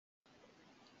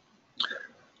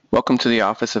Welcome to the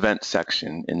Office Events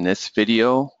section. In this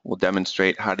video, we'll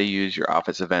demonstrate how to use your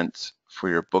Office Events for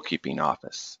your bookkeeping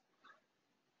office.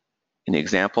 In the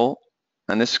example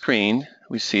on the screen,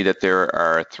 we see that there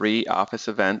are 3 Office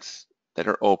Events that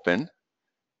are open,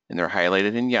 and they're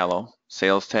highlighted in yellow: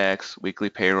 sales tax, weekly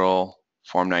payroll,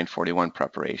 Form 941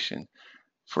 preparation.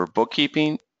 For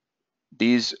bookkeeping,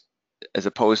 these, as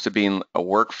opposed to being a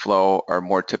workflow, are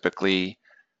more typically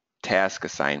task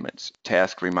assignments,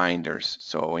 task reminders.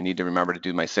 So I need to remember to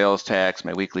do my sales tax,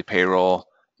 my weekly payroll,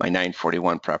 my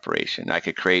 941 preparation. I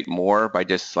could create more by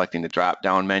just selecting the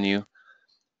drop-down menu,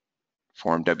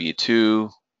 Form W2,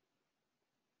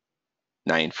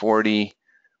 940,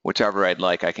 whichever I'd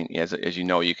like. I can, as you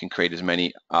know, you can create as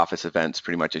many office events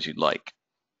pretty much as you'd like.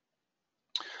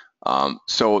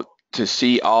 So to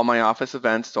see all my office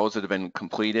events, those that have been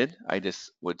completed, I just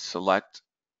would select,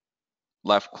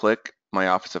 left click my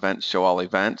office events, show all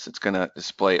events. It's going to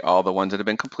display all the ones that have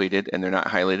been completed, and they're not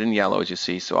highlighted in yellow, as you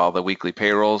see. So all the weekly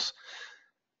payrolls,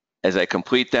 as I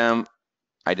complete them,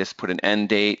 I just put an end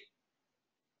date,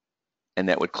 and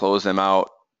that would close them out.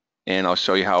 And I'll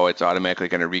show you how it's automatically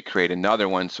going to recreate another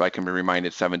one, so I can be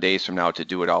reminded 7 days from now to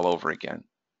do it all over again.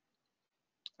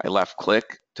 I left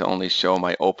click to only show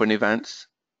my open events.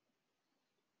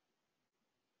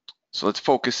 So let's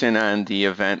focus in on the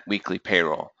event weekly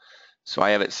payroll. So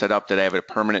I have it set up that I have a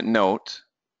permanent note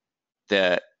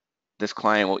that this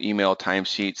client will email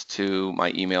timesheets to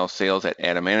my email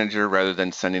sales@AdamManager rather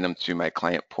than sending them through my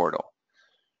client portal.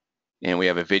 And we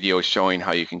have a video showing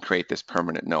how you can create this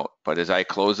permanent note. But as I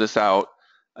close this out,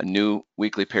 a new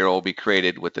weekly payroll will be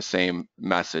created with the same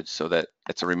message, so that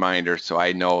it's a reminder, so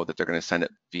I know that they're going to send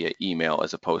it via email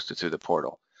as opposed to through the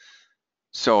portal.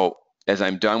 So as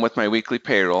I'm done with my weekly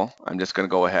payroll, I'm just going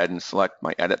to go ahead and select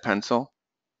my edit pencil.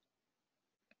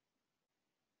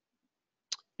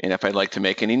 And if I'd like to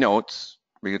make any notes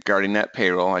regarding that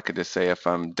payroll, I could just say if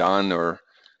I'm done or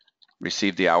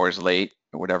received the hours late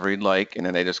or whatever you'd like. And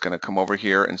then I'm just going to come over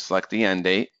here and select the end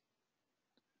date.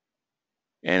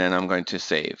 And then I'm going to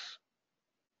save.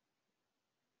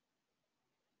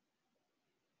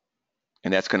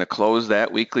 And that's going to close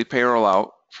that weekly payroll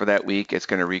out for that week. It's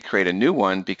going to recreate a new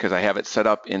one because I have it set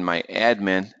up in my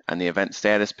admin on the event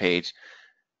status page.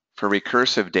 For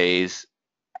recursive days,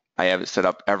 I have it set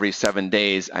up every 7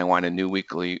 days. I want a new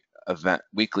weekly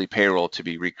payroll to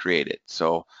be recreated.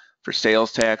 So for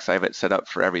sales tax, I have it set up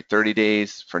for every 30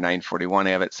 days. For 941,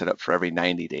 I have it set up for every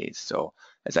 90 days. So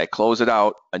as I close it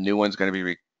out, a new one's going to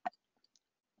be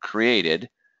created,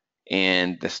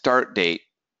 and the start date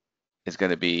is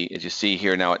going to be, as you see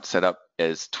here now, it's set up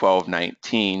as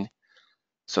 12/19.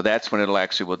 So that's when it'll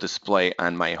actually will display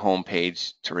on my home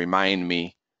page to remind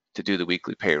me to do the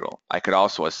weekly payroll. I could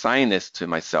also assign this to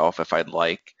myself if I'd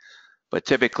like, but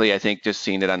typically I think just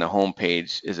seeing it on the home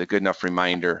page is a good enough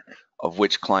reminder of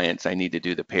which clients I need to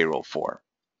do the payroll for.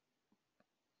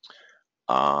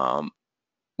 One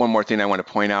more thing I want to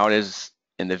point out is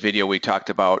in the video we talked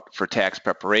about for tax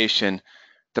preparation,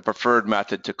 the preferred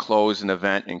method to close an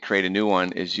event and create a new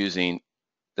one is using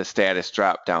the status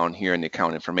drop down here in the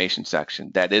account information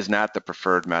section. That is not the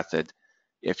preferred method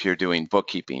if you're doing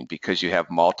bookkeeping, because you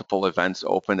have multiple events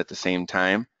open at the same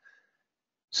time.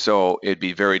 So it'd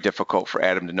be very difficult for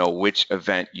Adam to know which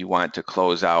event you want to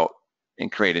close out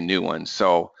and create a new one.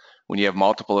 So when you have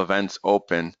multiple events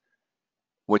open,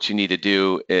 what you need to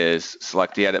do is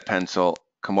select the edit pencil,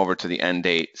 come over to the end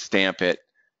date, stamp it,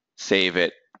 save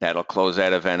it. That'll close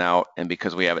that event out. And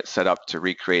because we have it set up to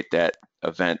recreate that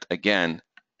event again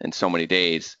in so many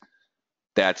days,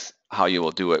 that's how you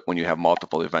will do it when you have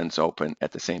multiple events open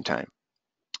at the same time.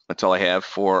 That's all I have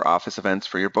for office events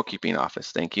for your bookkeeping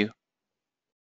office. Thank you.